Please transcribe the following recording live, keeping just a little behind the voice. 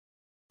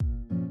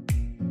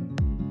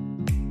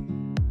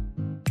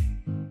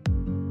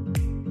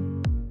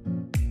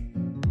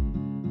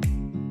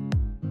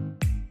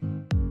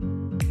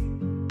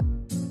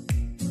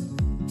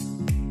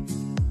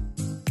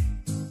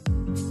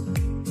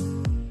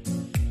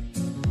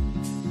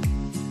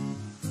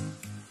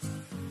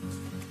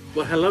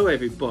Well, hello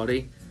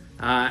everybody.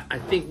 I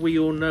think we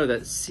all know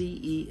that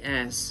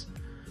CES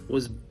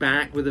was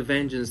back with a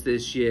vengeance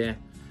this year.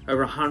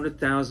 Over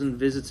 100,000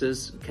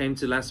 visitors came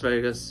to Las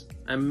Vegas,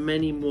 and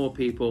many more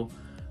people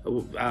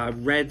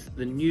read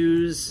the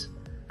news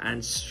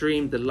and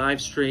streamed the live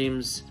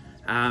streams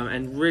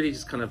and really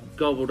just kind of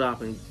gobbled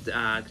up and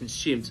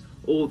consumed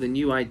all the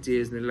new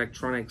ideas and the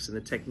electronics and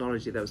the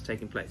technology that was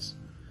taking place.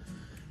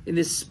 In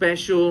this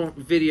special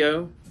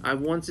video, I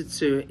wanted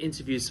to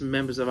interview some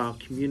members of our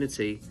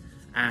community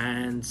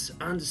and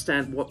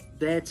understand what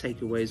their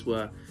takeaways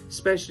were,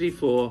 especially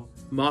for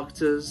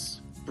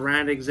marketers,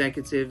 brand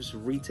executives,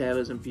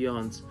 retailers and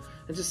beyond,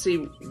 and to see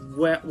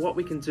what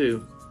we can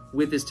do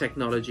with this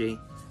technology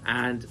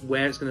and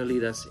where it's going to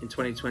lead us in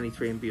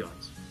 2023 and beyond.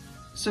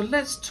 So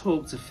let's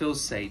talk to Phil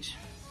Sage.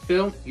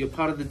 Phil, you're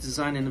part of the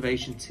design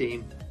innovation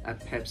team at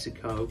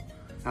Pepsico.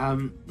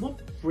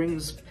 What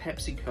brings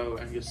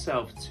Pepsico and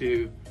yourself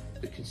to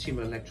the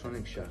Consumer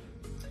Electronics Show?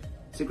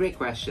 It's a great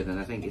question, and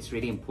I think it's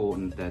really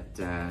important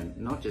that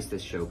not just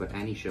this show, but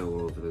any show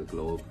all over the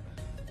globe,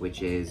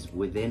 which is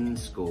within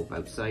scope,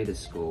 outside the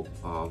scope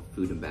of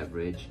food and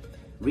beverage,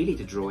 really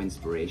to draw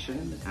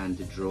inspiration and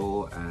to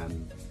draw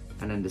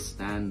and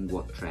understand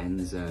what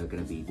trends we're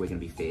going to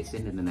be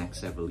facing in the next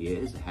several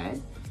years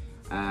ahead.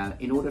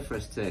 In order for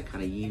us to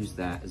kind of use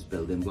that as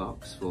building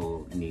blocks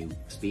for new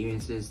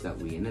experiences that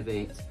we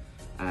innovate,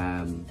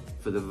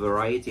 for the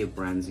variety of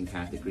brands and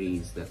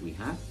categories that we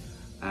have.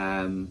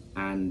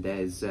 And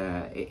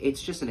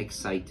it's just an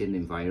exciting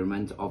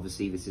environment.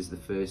 Obviously, this is the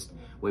first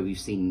where we've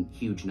seen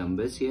huge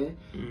numbers here,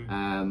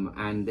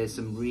 and there's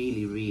some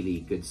really,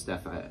 really good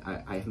stuff.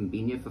 I haven't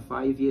been here for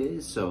 5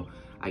 years, so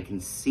I can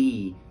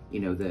see, you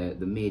know,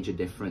 the major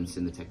difference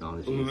in the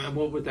technology. And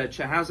what would that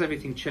how's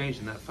everything changed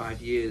in that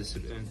 5 years,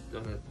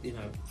 you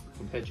know,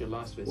 compared to your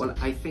last visit? Well,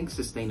 I think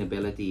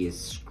sustainability is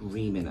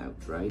screaming out,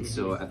 right?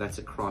 So that's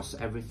across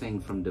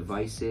everything from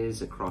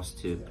devices, across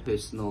to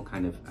personal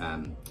kind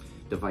of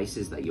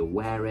devices that you're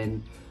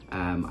wearing.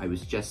 I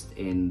was just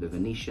in the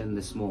Venetian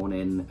this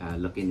morning,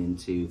 looking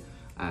into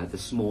the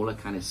smaller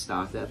kind of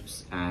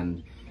startups,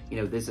 and you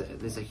know,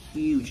 there's a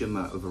huge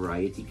amount of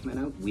variety coming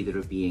out, whether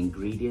it be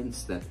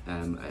ingredients that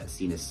are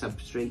seen as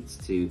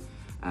substrates to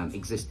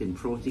existing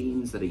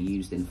proteins that are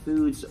used in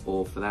foods,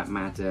 or for that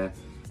matter,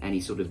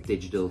 any sort of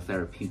digital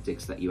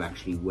therapeutics that you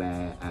actually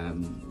wear,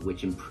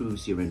 which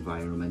improves your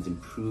environment,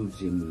 improves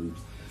your mood.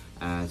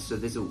 So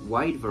there's a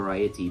wide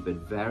variety,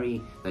 but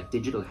that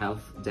digital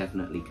health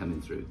definitely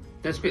coming through.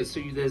 That's great.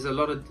 So there's a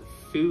lot of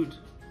food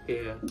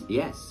here.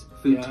 Yes,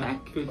 food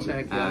tech. Food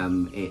tech.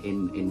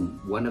 In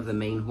one of the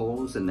main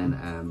halls, and then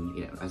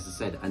you know, as I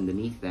said,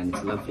 underneath, then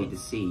it's lovely to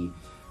see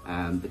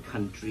the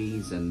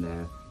countries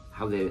and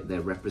how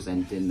they're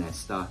representing their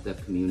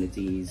startup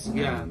communities.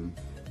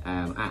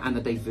 And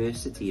the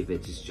diversity of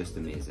it is just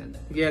amazing.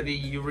 Yeah, the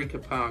Eureka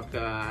Park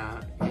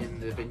in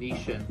the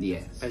Venetian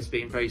has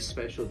been very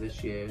special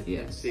this year.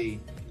 Yes,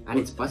 and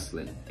it's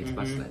bustling. It's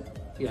bustling.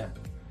 Yeah.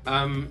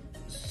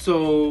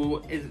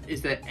 So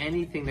is there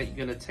anything that you're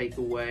going to take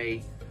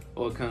away,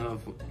 or kind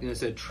of, you know, is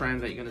there a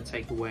trend that you're going to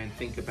take away and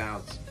think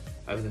about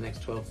over the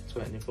next 12 to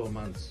 24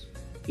 months?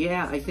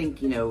 Yeah, I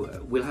think, you know,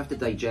 we'll have to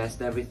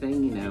digest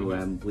everything. You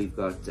know, we've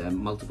got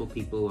multiple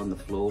people on the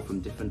floor from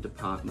different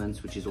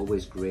departments, which is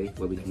always great,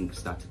 where we can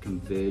start to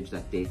converge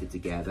that data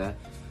together.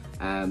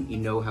 You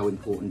know how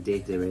important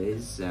data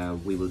is.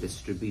 We will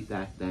distribute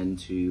that then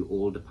to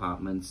all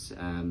departments,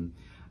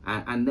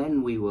 and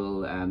then we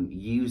will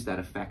use that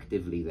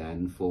effectively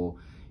then for,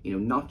 you know,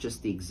 not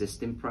just the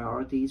existing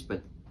priorities,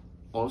 but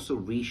also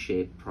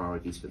reshape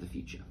priorities for the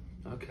future.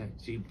 Okay,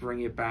 so you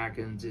bring it back,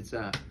 and it's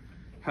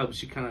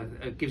helps you kind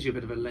of, gives you a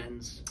bit of a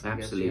lens.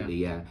 Absolutely,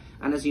 yeah.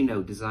 And as you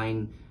know,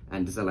 design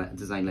and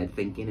design-led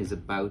thinking is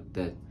about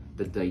the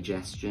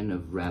digestion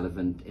of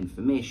relevant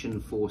information,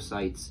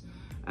 foresights,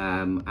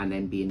 and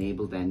then being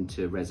able then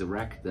to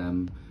resurrect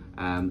them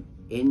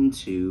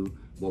into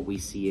what we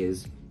see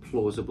as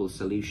plausible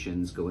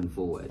solutions going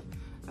forward.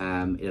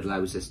 It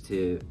allows us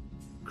to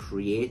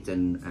create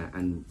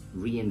and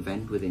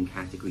reinvent within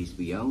categories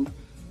we own,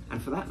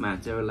 and for that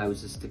matter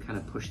allows us to kind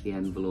of push the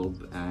envelope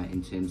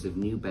in terms of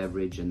new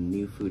beverage and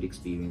new food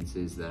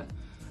experiences that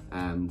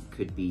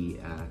could be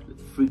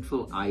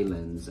fruitful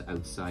islands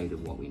outside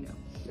of what we know.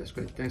 That's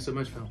great. Thanks so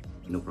much, Phil.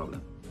 No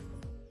problem.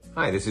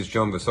 Hi, this is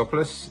Jon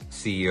Vlassopulos,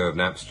 CEO of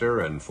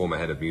Napster and former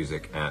head of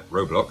music at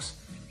Roblox,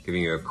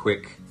 giving you a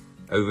quick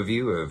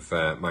overview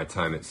of my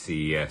time at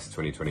CES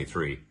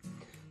 2023.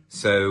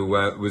 So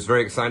was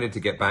very excited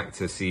to get back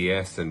to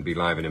CES and be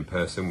live and in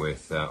person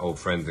with old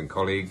friends and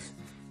colleagues,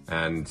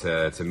 and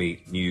to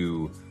meet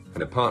new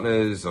kind of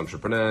partners,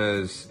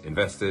 entrepreneurs,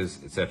 investors,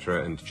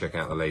 etc., and to check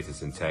out the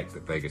latest in tech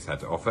that Vegas had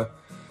to offer.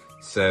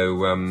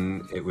 So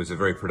it was a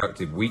very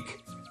productive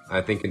week.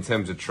 I think in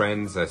terms of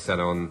trends, I sat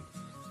on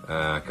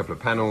a couple of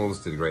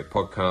panels, did a great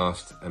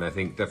podcast, and I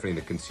think definitely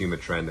the consumer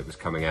trend that was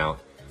coming out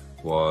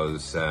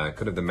was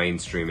kind of the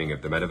mainstreaming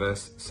of the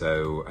metaverse.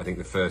 So I think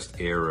the first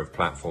era of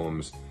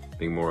platforms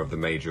being more of the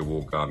major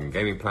walled garden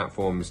gaming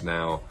platforms,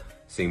 now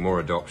seeing more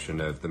adoption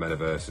of the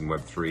metaverse and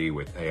Web3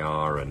 with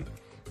AR and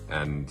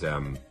kind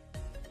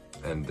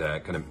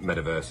of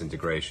metaverse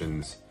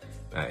integrations,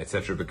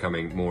 etc.,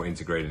 becoming more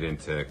integrated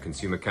into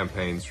consumer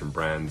campaigns from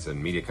brands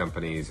and media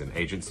companies and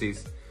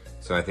agencies.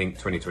 So I think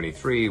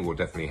 2023 will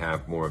definitely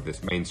have more of this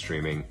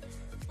mainstreaming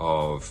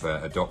of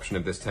adoption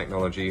of this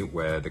technology,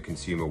 where the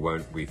consumer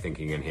won't be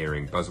thinking and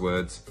hearing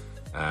buzzwords,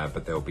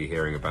 but they'll be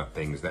hearing about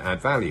things that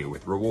add value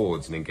with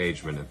rewards and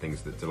engagement and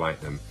things that delight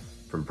them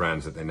from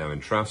brands that they know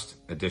and trust.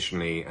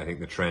 Additionally, I think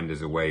the trend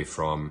is away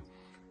from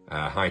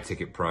high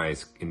ticket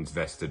price,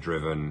 investor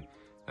driven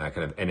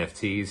kind of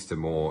NFTs to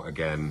more,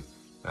 again,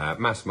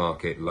 mass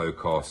market, low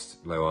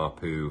cost, low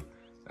ARPU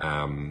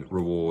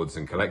rewards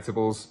and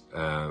collectibles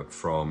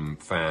from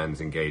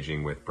fans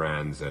engaging with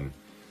brands and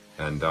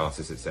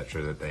artists,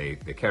 etc., that they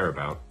care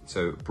about.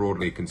 So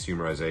broadly,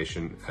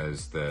 consumerization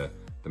as the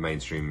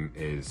mainstream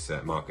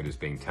market is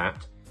being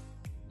tapped.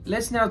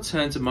 Let's now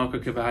turn to Marco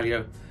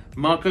Carvhalo.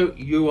 Marco,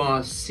 you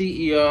are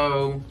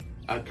CEO,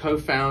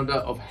 co-founder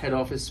of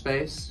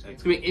HeadOffice.space.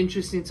 It's going to be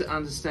interesting to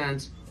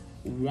understand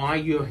why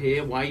you're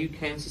here, why you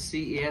came to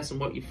CES, and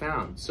what you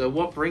found. So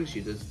what brings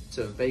you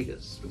to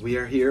Vegas? We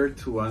are here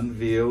to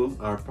unveil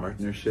our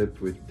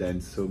partnership with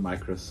Dentsu,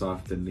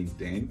 Microsoft, and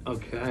LinkedIn.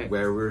 Okay.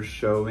 Where we're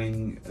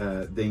showing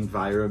the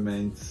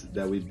environment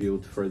that we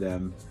built for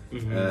them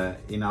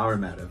in our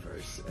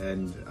metaverse.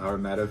 And our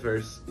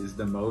metaverse is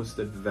the most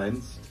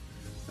advanced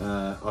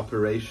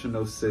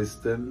operational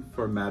system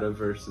for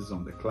metaverses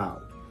on the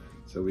cloud.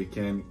 So we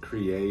can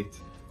create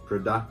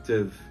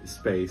productive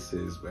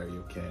spaces where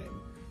you can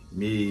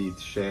meet,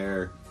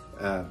 share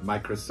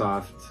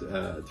Microsoft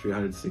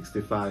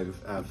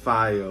 365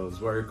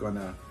 files, work on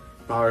a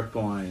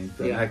PowerPoint,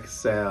 an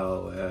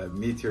Excel,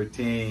 meet your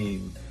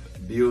team,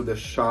 build a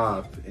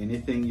shop,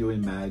 anything you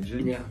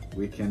imagine,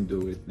 we can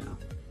do it now.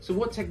 So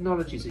what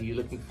technologies are you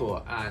looking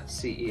for at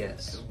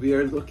CES? We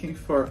are looking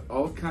for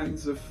all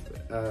kinds of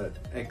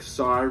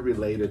XR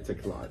related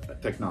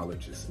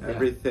technologies.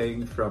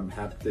 Everything from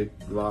haptic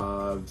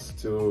gloves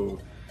to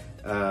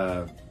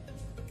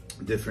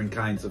different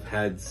kinds of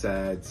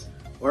headsets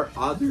or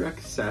other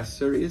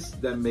accessories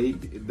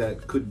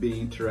that could be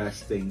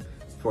interesting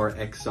for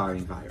XR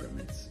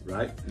environments,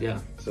 right? Yeah.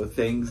 So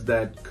things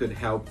that could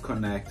help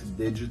connect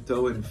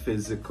digital and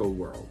physical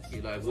worlds.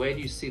 Like, where do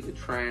you see the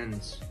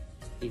trends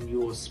in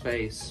your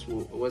space?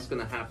 What's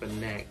going to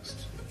happen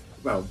next?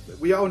 Well,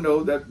 we all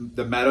know that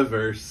the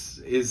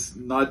metaverse is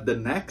not the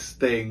next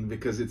thing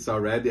because it's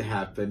already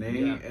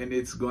happening and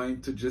it's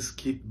going to just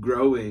keep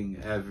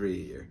growing every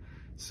year.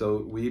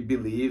 So we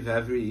believe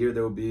every year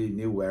there will be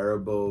new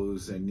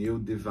wearables and new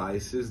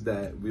devices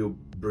that will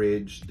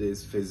bridge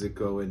this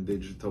physical and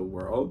digital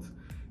world.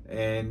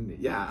 And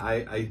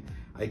I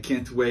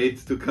can't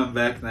wait to come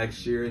back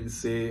next year and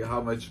see how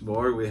much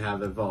more we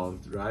have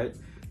evolved, right?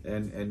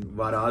 And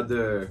what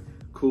other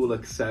cool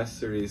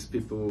accessories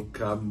people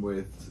come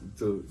with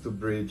to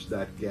bridge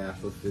that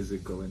gap of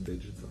physical and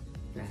digital.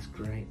 That's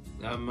great.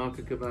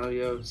 Marco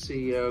Carvhalo,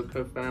 CEO,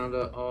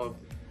 co-founder of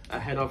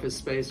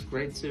HeadOffice.space.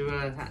 Great to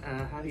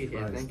have you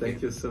here. Nice.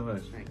 Thank you so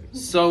much. Thank you.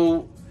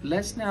 So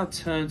let's now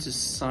turn to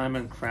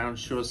Simon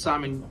Crownshaw.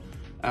 Simon,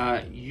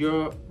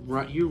 you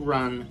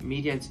run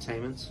media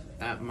entertainment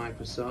at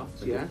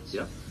Microsoft, yes?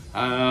 Yeah.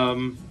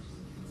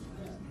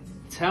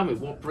 Tell me,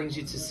 what brings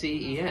you to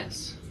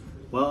CES?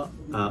 Well,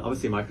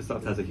 obviously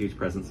Microsoft has a huge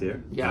presence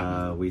here.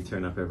 Yeah. We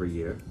turn up every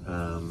year.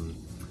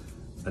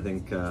 I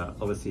think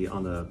obviously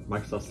on the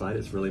Microsoft side,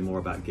 it's really more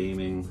about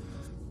gaming,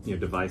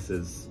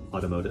 devices,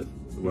 automotive,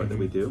 the work that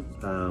we do.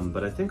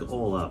 But I think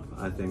all up,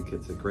 I think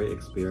it's a great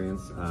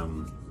experience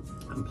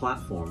and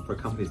platform for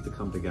companies to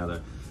come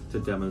together to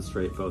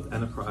demonstrate both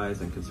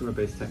enterprise and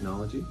consumer-based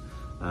technology.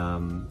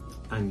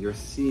 And you're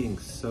seeing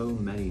so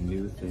many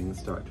new things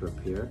start to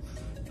appear.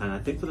 And I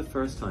think for the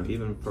first time,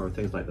 even for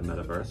things like the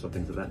metaverse or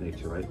things of that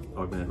nature, right?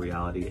 Augmented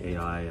reality,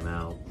 AI,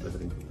 ML,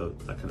 everything,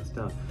 that kind of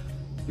stuff,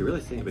 you're really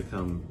seeing it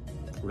become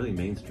really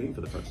mainstream for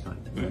the first time.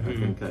 Right? I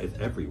think it's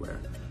everywhere.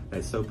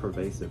 It's so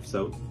pervasive.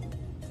 So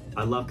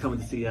I love coming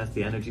to CES.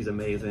 The energy's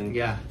amazing.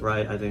 Yeah.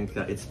 Right. I think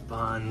it's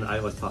fun. I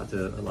always talk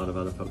to a lot of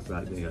other folks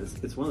about it.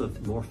 It's one of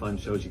the more fun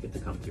shows you get to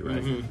come to,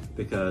 right?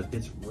 Because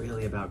it's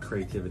really about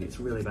creativity.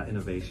 It's really about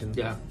innovation.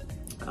 Yeah.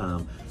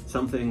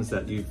 Some things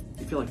that you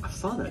feel like, I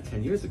saw that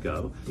 10 years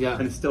ago,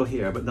 and it's still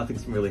here, but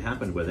nothing's really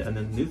happened with it. And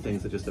then new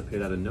things that just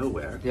appeared out of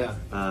nowhere. Yeah.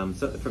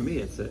 So for me,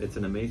 it's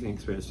an amazing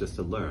experience just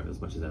to learn as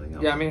much as anything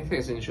else. Yeah, I mean, I think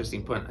it's an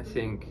interesting point. I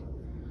think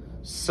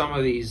some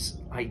of these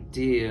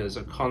ideas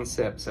or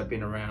concepts have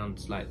been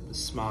around, like the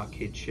smart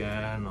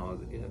kitchen or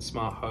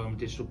smart home,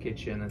 digital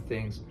kitchen and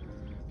things.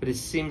 But it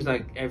seems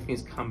like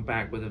everything's come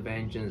back with a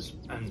vengeance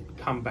and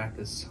come back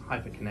as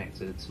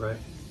hyper-connected. Right.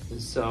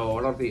 And so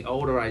a lot of the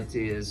older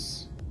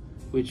ideas,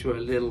 which were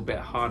a little bit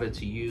harder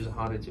to use,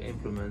 harder to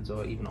implement,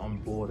 or even on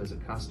board as a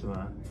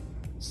customer,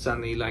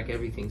 suddenly like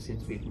everything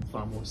seems to be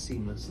far more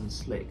seamless and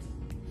slick.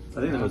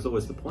 I think that was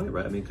always the point,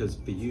 right? I mean, because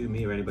for you,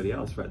 me, or anybody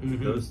else, right?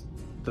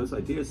 Those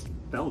ideas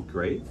felt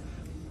great,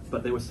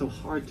 but they were so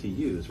hard to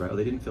use, right? Or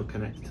they didn't feel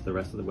connected to the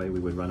rest of the way we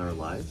would run our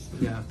lives.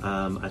 Yeah.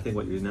 I think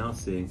what you're now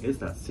seeing is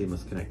that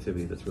seamless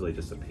connectivity that's really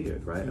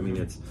disappeared, right? I mean,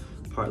 it's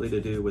partly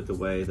to do with the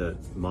way that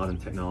modern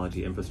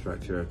technology,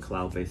 infrastructure,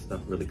 cloud-based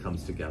stuff really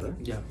comes together.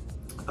 Yeah.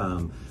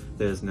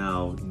 There's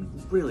now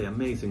really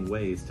amazing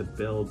ways to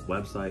build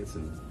websites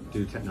and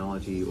do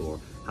technology or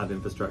have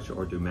infrastructure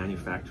or do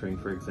manufacturing,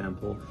 for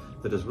example,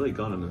 that has really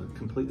gone on a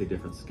completely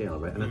different scale,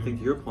 right? And I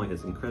think your point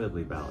is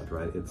incredibly valid,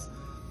 right?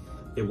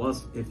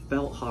 It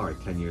felt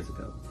hard 10 years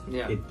ago.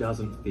 Yeah. It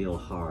doesn't feel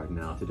hard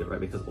now to do it,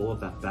 right? Because all of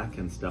that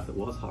back-end stuff that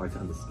was hard to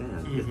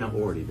understand is now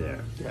already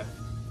there. Yeah,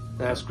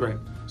 that's great.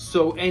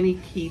 So any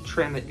key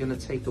trend that you're going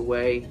to take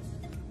away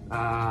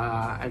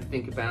and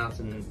think about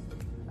and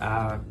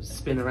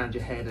spin around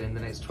your head in the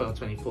next 12,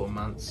 24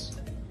 months?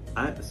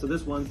 So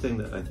there's one thing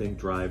that I think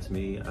drives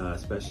me,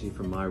 especially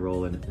from my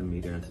role in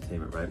media and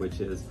entertainment, right?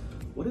 Which is,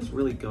 what is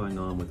really going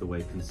on with the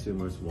way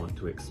consumers want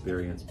to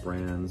experience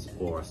brands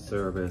or a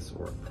service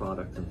or a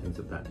product and things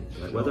of that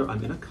nature, right? Whether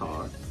I'm in a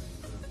car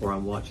or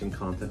I'm watching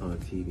content on a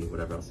TV,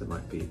 whatever else it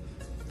might be.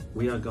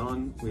 We have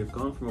gone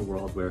from a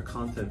world where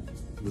content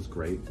was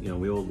great. You know,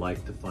 we all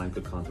like to find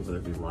good content, whether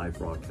it be live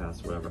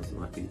broadcasts, whatever else it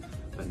might be.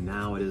 But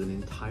now it is an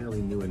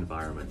entirely new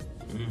environment,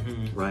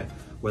 right?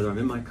 Whether I'm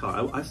in my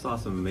car, I saw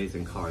some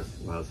amazing cars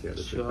while I was here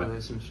this week. Sure,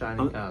 there's some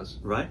shiny cars.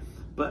 Right?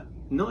 But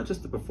not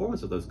just the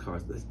performance of those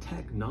cars, there's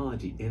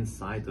technology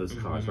inside those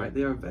cars, right?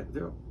 They're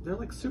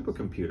like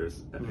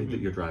supercomputers that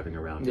you're driving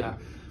around in.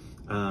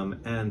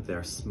 And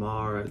they're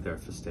smart, they're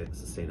for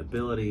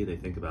sustainability, they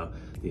think about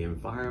the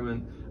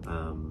environment,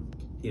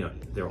 you know,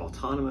 they're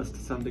autonomous to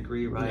some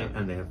degree, right?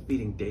 And they have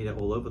feeding data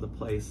all over the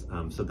place.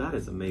 So that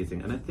is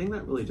amazing. And I think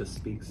that really just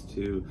speaks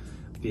to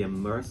the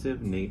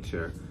immersive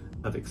nature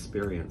of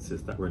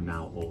experiences that we're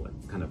now all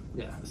kind of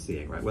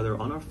seeing, right? Whether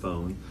on our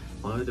phone,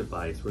 on a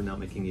device, we're now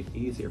making it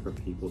easier for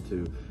people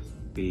to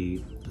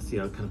see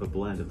a kind of a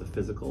blend of the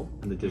physical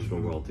and the digital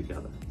world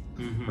together.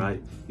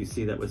 Right? You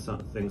see that with some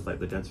things like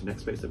the dentsu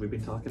next space that we've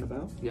been talking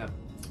about. Yeah.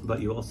 But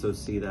you also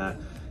see that,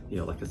 you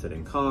know, like I said,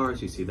 in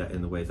cars, you see that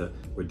in the way that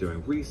we're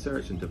doing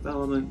research and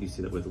development, you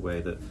see that with the way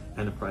that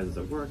enterprises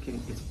are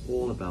working. It's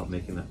all about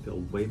making that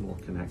feel way more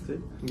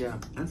connected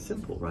and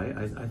simple, right?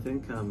 I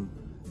think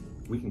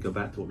we can go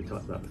back to what we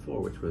talked about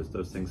before, which was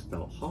those things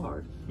felt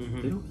hard.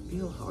 They don't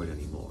feel hard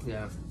anymore,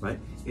 right?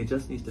 It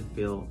just needs to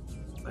feel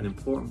an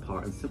important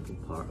part and simple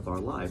part of our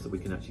lives that we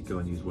can actually go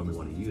and use when we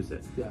want to use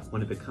it.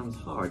 When it becomes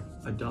hard,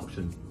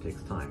 adoption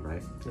takes time,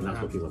 right? And that's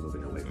what people are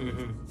moving away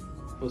from.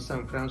 Well,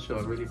 Sam Crownshaw,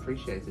 I really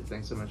appreciate it.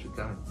 Thanks so much for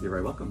coming. You're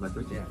very welcome. My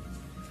pleasure.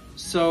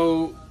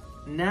 So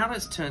now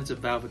let's turn to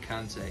Val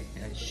Vacante.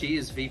 She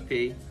is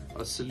VP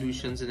of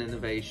Solutions and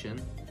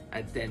Innovation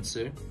at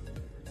Dentsu.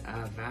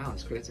 Val,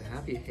 it's great to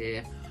have you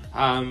here.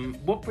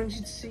 What brings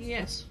you to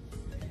CES?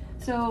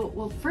 So,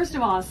 well, first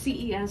of all,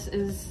 CES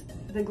is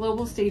the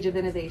global stage of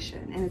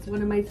innovation, and it's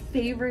one of my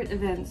favorite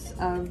events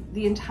of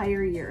the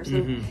entire year.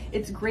 So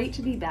it's great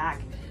to be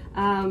back.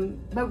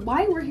 But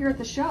why we're here at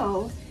the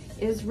show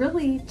is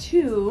really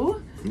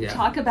to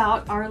talk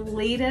about our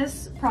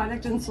latest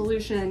product and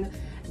solution,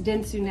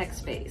 Dentsu Next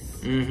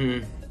Space.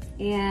 And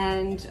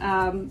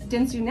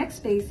Dentsu Next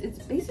Space, it's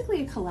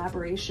basically a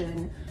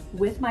collaboration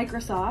with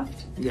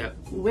Microsoft,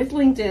 with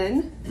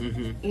LinkedIn,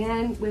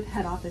 and with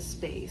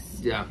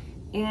HeadOffice.space.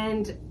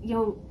 And, you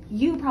know,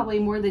 you probably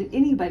more than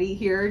anybody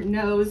here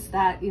knows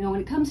that, you know,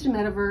 when it comes to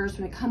metaverse,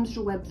 when it comes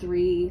to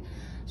Web3,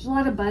 there's a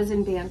lot of buzz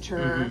and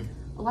banter.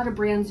 A lot of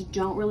brands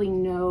don't really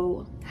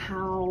know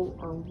how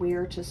or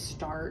where to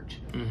start.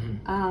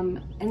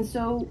 And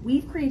so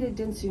we've created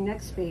Dentsu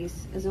Next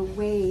Space as a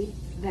way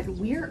that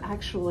we're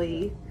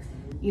actually,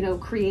 you know,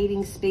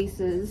 creating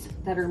spaces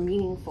that are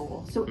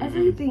meaningful. So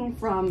everything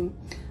from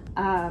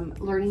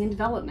learning and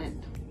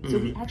development. So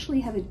we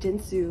actually have a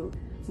Dentsu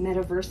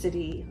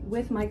Metaversity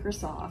with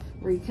Microsoft,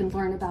 where you can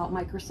learn about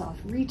Microsoft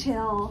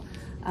Retail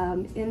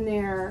in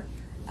there,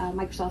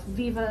 Microsoft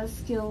Viva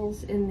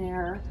skills in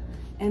there,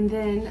 and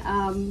then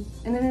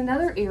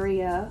another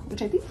area,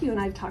 which I think you and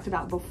I have talked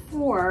about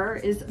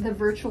before, is the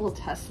virtual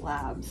test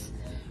labs,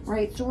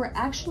 right? So we're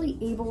actually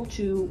able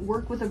to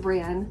work with a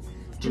brand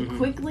to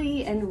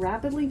quickly and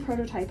rapidly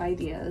prototype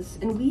ideas,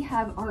 and we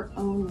have our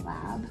own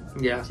lab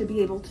to be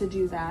able to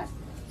do that.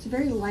 It's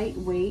very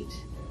lightweight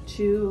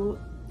to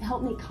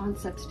help make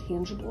concepts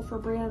tangible for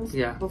brands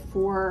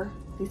before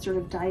they sort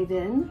of dive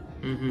in.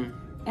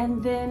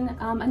 And then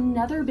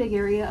another big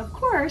area, of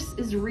course,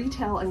 is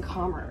retail and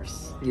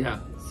commerce.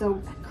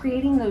 So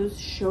creating those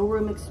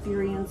showroom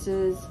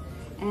experiences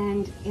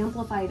and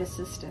amplified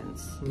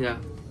assistance.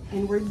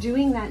 And we're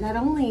doing that not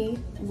only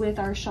with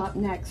our Shop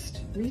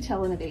Next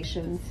retail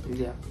innovations,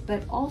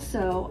 but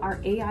also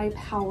our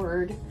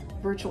AI-powered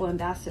virtual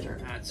ambassador.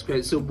 That's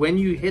great. So when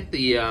you hit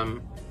the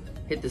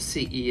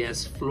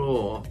CES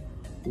floor,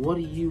 what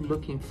are you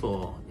looking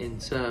for in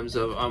terms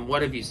of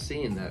what have you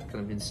seen that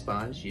kind of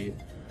inspires you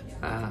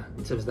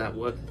in terms of that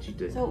work that you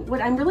do? So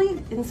what I'm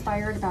really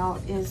inspired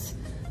about is,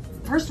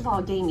 first of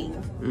all, gaming,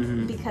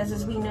 because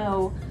as we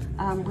know,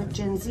 with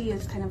Gen Z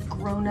is kind of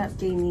grown-up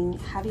gaming,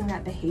 having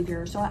that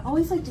behavior. So I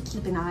always like to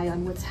keep an eye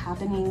on what's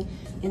happening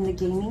in the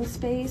gaming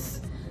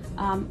space.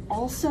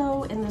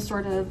 Also in the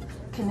sort of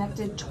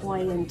connected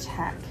toy and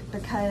tech,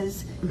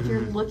 because if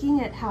you're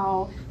looking at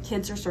how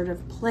kids are sort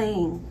of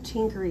playing,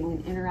 tinkering,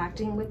 and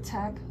interacting with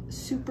tech,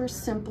 super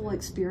simple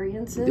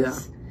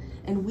experiences,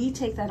 and we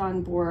take that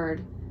on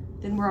board,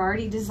 then we're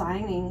already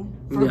designing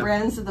for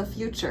brands of the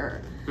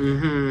future.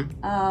 And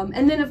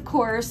then of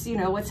course, you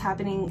know, what's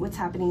happening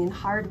in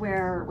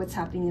hardware, what's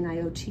happening in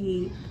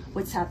IoT,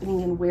 what's happening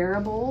in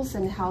wearables,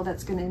 and how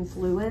that's going to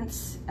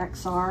influence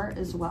XR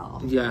as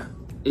well. Yeah.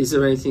 Is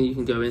there anything you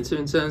can go into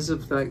in terms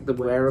of like the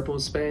wearable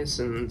space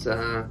and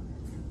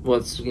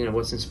what's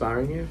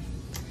inspiring you?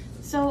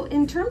 So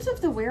in terms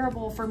of the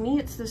wearable, for me,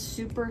 it's the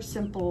super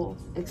simple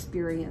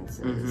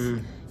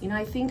experiences. You know,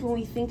 I think when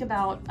we think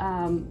about,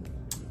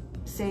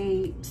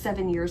 say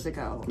 7 years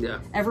ago,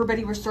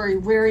 everybody was sort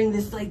of wearing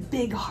this like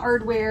big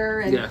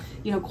hardware and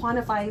you know,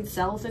 quantified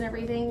cells and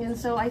everything. And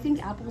so I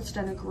think Apple's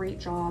done a great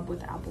job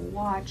with Apple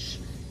Watch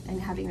and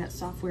having that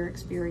software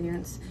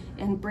experience,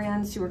 and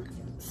brands who are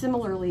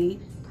similarly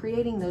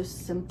creating those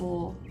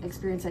simple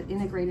experiences that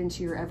integrate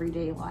into your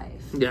everyday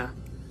life. Yeah,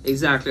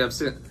 exactly. I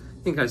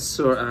think I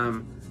saw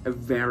a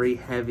very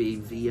heavy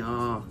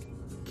VR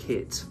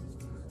kit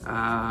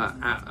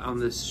on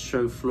this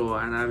show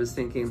floor, and I was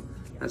thinking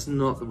that's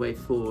not the way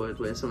forward,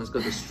 where someone's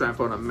got to strap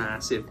on a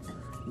massive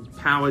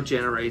power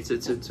generator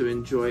to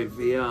enjoy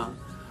VR.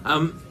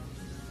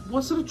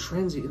 What sort of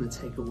trends are you going to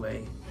take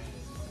away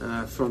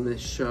from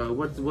this show?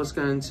 What's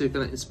going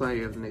to inspire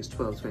you over the next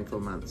 12, 24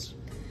 months?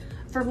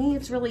 For me,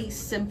 it's really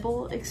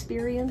simple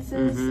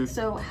experiences.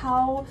 So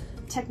how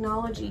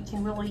technology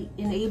can really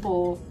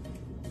enable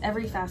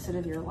every facet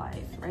of your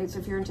life, right? So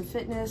if you're into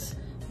fitness,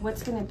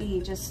 what's going to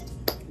be just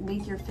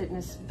make your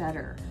fitness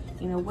better?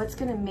 You know, what's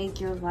going to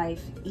make your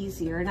life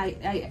easier? And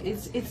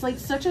it's like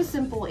such a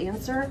simple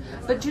answer,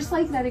 but just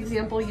like that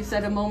example you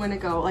said a moment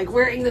ago, like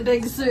wearing the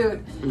big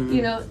suit,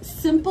 you know,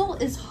 simple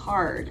is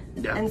hard.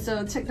 And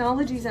so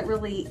technologies that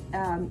really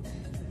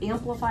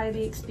amplify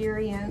the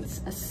experience,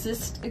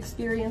 assist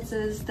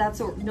experiences, that's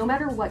what, no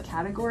matter what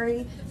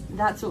category,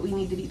 that's what we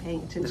need to be paying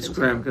attention to. That's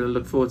great. I'm going to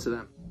look forward to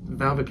that.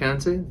 Val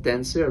Vacante,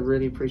 dentsu, I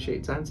really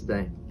appreciate your time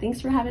today. Thanks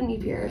for having me,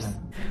 Piers.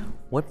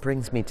 What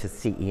brings me to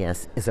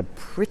CES is a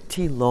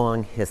pretty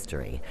long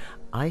history.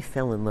 I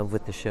fell in love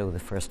with the show the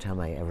first time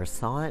I ever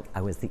saw it.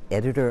 I was the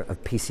editor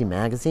of PC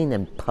Magazine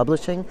and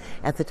publishing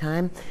at the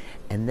time.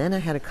 And then I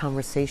had a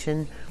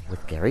conversation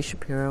with Gary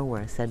Shapiro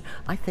where I said,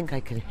 I think I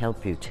could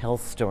help you tell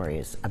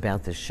stories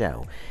about the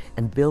show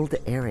and build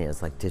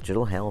areas like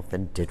digital health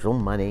and digital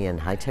money and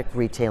high-tech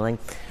retailing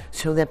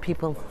so that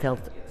people felt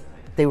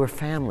they were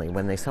family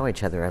when they saw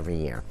each other every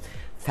year.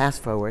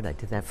 Fast forward, I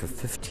did that for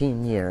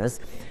 15 years.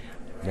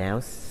 Now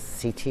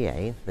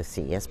CTA, the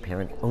CES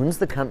parent, owns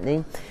the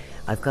company.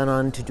 I've gone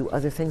on to do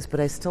other things,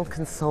 but I still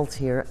consult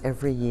here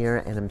every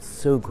year, and I'm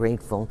so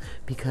grateful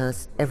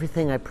because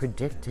everything I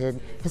predicted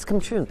has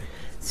come true.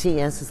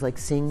 CES is like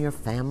seeing your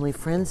family,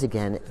 friends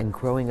again, and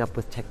growing up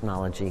with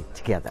technology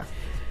together.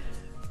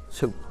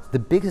 So the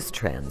biggest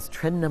trends,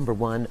 trend number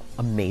one,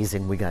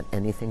 amazing, we got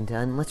anything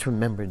done. Let's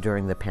remember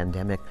during the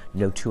pandemic,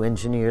 no two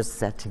engineers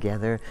sat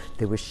together.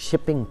 They were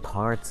shipping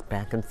parts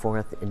back and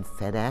forth in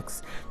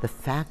FedEx. The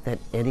fact that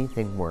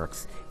anything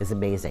works is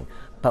amazing.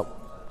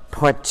 But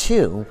part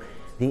two,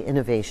 the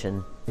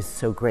innovation is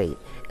so great,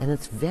 and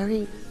it's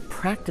very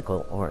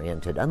practical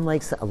oriented.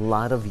 Unlike a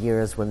lot of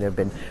years when there have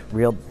been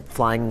real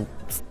flying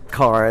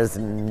cars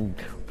and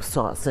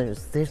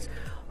saucers, there's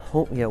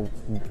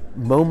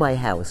mow my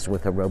house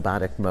with a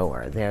robotic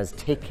mower. There's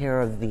take care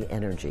of the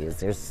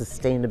energies. There's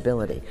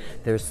sustainability.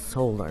 There's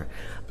solar.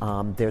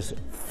 There's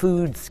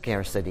food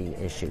scarcity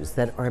issues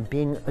that are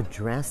being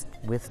addressed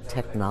with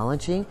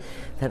technology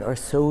that are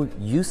so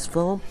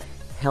useful,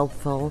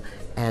 helpful,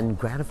 and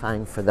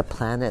gratifying for the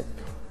planet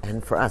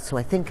and for us. So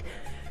I think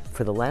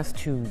for the last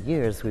 2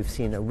 years, we've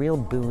seen a real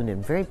boon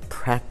in very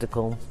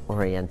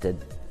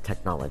practical-oriented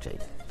technology.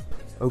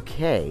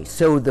 Okay,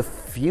 so the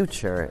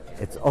future,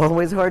 it's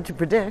always hard to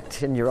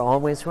predict, and you're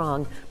always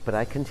wrong, but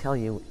I can tell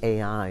you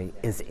AI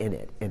is in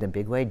it in a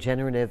big way.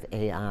 Generative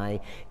AI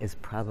is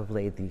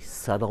probably the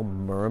subtle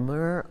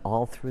murmur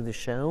all through the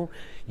show.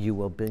 You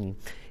will be,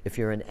 if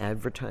you're in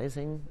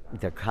advertising,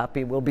 their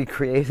copy will be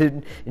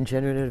created in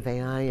generative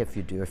AI. If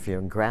you're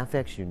in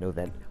graphics, you know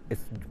that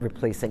it's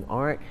replacing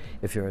art.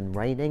 If you're in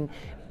writing,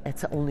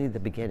 it's only the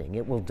beginning.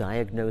 It will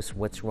diagnose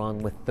what's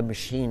wrong with the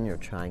machine you're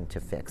trying to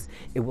fix.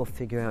 It will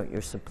figure out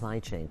your supply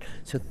chain.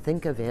 So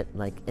think of it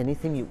like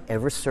anything you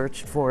ever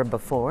searched for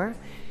before,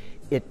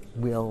 it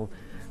will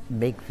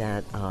make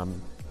that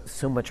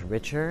so much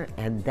richer,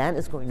 and that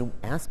is going to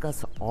ask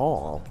us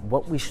all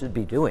what we should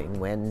be doing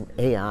when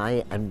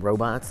AI and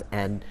robots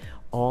and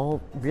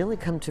all really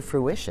come to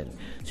fruition.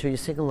 So you're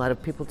seeing a lot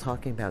of people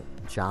talking about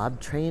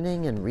job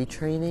training and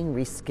retraining,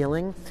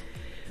 reskilling.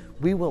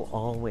 We will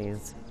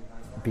always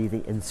be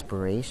the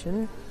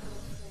inspiration,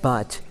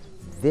 but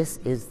This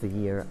is the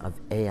year of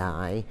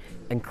AI,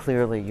 and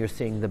clearly you're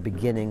seeing the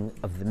beginning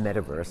of the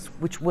metaverse,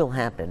 which will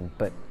happen,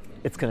 but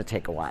it's going to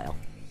take a while.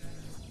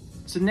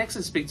 So next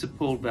let's speak to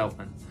Paul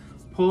Veltman.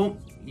 Paul,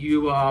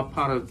 you are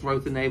part of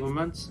Growth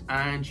Enablement,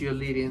 and you're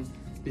leading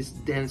this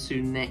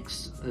dentsu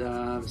Next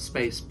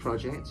space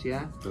project,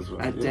 yeah? That's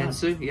right. At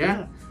dentsu,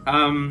 yeah?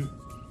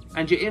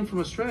 And you're in from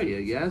Australia,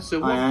 yeah? So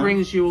what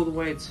brings you all the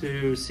way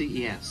to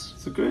CES?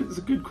 It's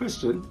a good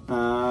question.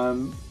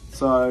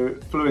 So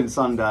flew in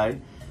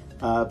Sunday.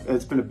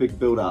 It's been a big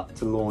build-up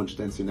to launch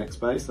dentsu Next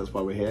Space. That's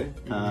why we're here.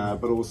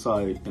 But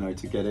also,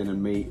 to get in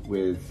and meet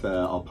with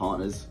our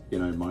partners,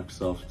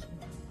 Microsoft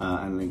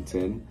and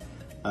LinkedIn.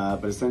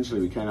 But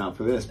essentially, we came out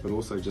for this, but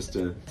also just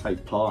to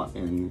take part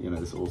in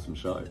this awesome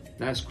show.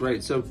 That's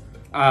great. So,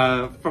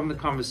 from the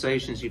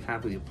conversations you've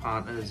had with your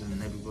partners and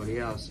everybody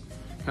else,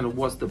 kind of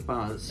what's the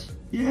buzz?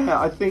 Yeah,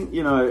 I think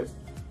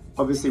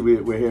obviously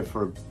we're here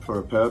for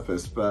a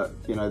purpose,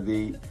 but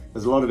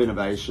there's a lot of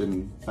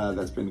innovation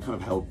that's been kind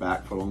of held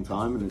back for a long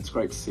time, and it's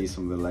great to see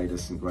some of the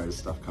latest and greatest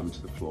stuff come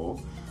to the floor.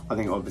 I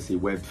think obviously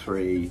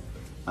Web3,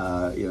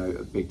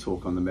 a big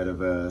talk on the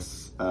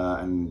metaverse,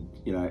 and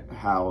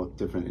how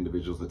different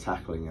individuals are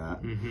tackling that.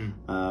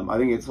 I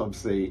think it's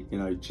obviously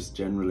just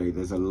generally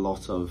there's a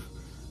lot of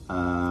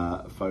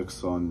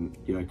focus on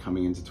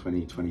coming into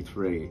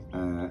 2023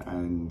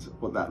 and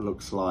what that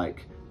looks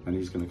like and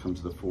who's going to come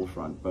to the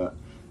forefront. But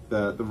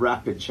the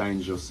rapid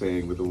change you're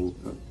seeing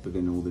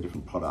within all the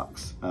different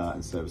products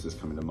and services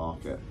coming to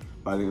market.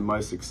 But I think the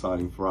most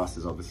exciting for us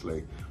is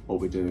obviously what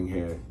we're doing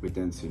here with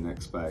dentsu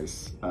Next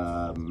Space,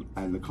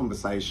 and the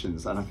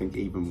conversations, and I think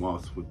even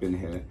whilst we've been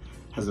here,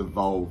 has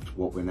evolved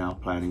what we're now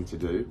planning to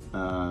do.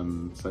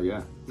 So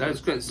yeah. That's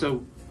good.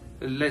 So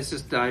let's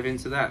just dive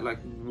into that. Like,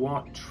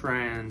 what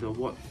trend or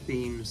what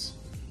themes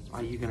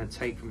are you going to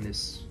take from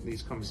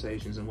these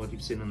conversations and what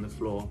you've seen on the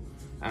floor,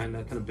 and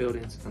kind of build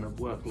into kind of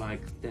work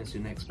like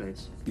dentsu Next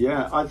Space?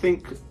 Yeah, I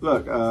think,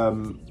 look,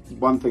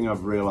 one thing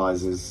I've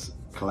realized is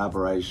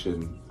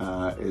collaboration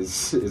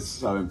is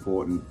so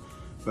important,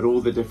 but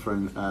all the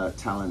different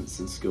talents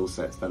and skill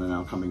sets that are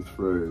now coming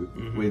through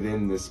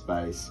within this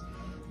space,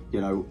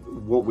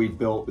 what we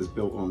built is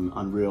built on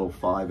Unreal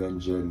 5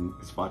 engine.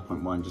 It's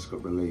 5.1 just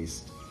got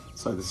released.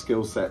 So the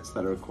skill sets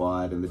that are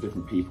required and the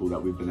different people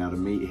that we've been able to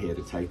meet here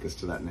to take us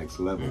to that next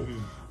level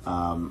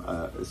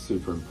is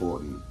super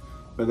important.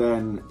 But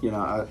then,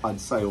 I'd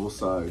say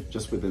also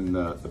just within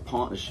the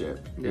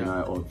partnership, with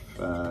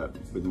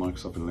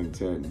Microsoft and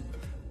LinkedIn,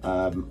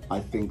 I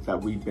think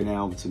that we've been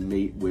able to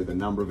meet with a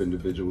number of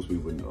individuals we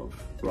wouldn't have,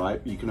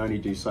 right? You can only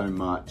do so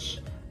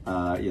much,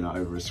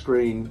 over a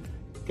screen.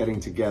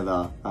 Getting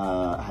together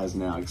has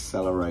now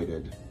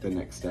accelerated the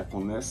next step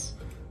on this.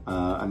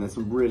 And there's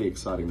some really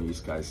exciting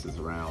use cases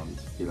around,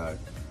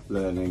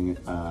 learning,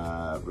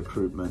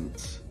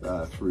 recruitment,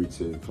 through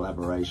to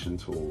collaboration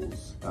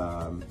tools,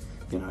 and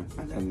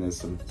then there's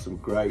some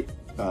great,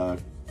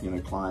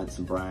 clients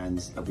and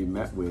brands that we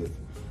met with,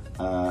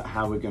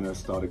 how we're going to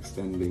start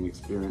extending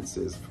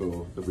experiences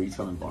for the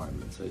retail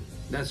environment too.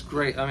 That's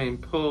great. I mean,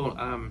 Paul,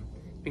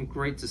 it's been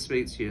great to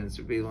speak to you, and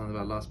to be one of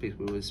our last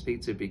people we will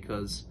speak to,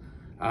 because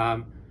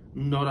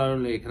not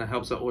only kind of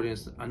helps our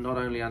audience and not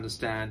only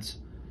understand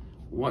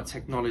what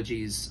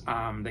technologies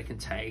they can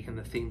take and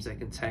the themes they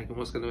can take and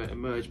what's going to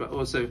emerge, but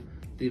also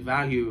the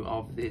value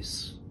of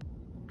this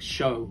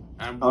show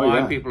and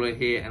why people are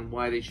here and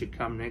why they should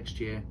come next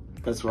year.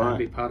 That's right. And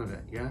be part of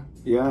it, yeah?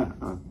 Yeah,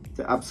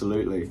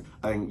 absolutely.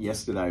 I think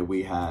yesterday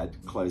we had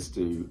close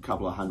to a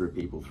couple of hundred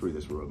people through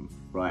this room,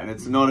 right? And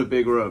it's not a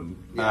big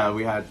room. Yeah.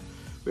 We had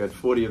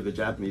 40 of the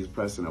Japanese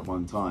present at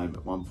one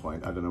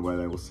point. I don't know where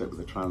they will sit with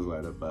a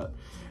translator, but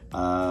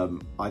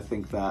I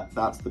think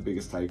that's the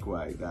biggest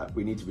takeaway, that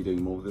we need to be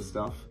doing more of this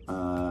stuff.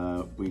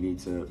 We need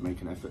to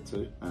make an effort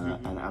to,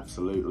 and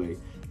absolutely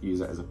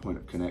use it as a point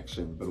of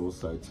connection, but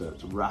also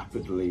to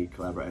rapidly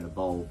collaborate and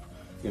evolve,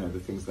 the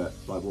things that,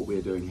 like what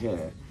we're doing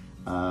here.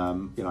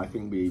 I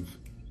think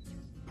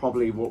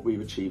what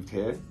we've achieved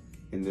here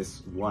in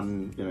this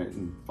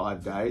in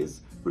 5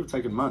 days would have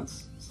taken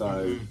months.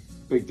 So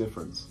big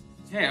difference.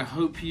 Yeah, I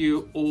hope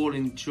you all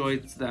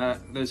enjoyed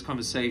those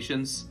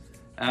conversations.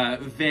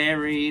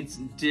 Varied,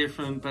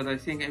 different, but I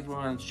think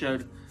everyone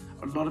showed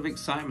a lot of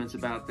excitement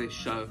about this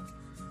show.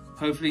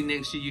 Hopefully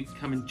next year you can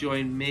come and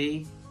join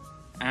me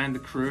and the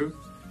crew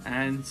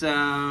and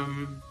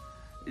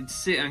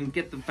sit and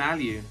get the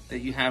value that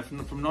you have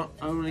from not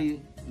only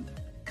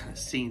kind of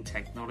seeing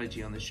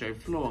technology on the show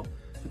floor,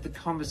 but the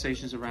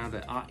conversations around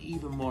it are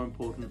even more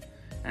important,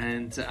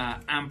 and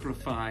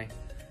amplify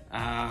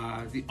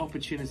the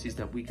opportunities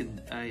that we can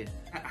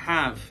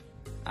have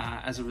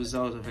as a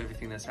result of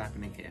everything that's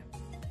happening here.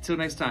 Till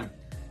next time,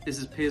 this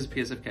is Piers of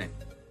PSFK.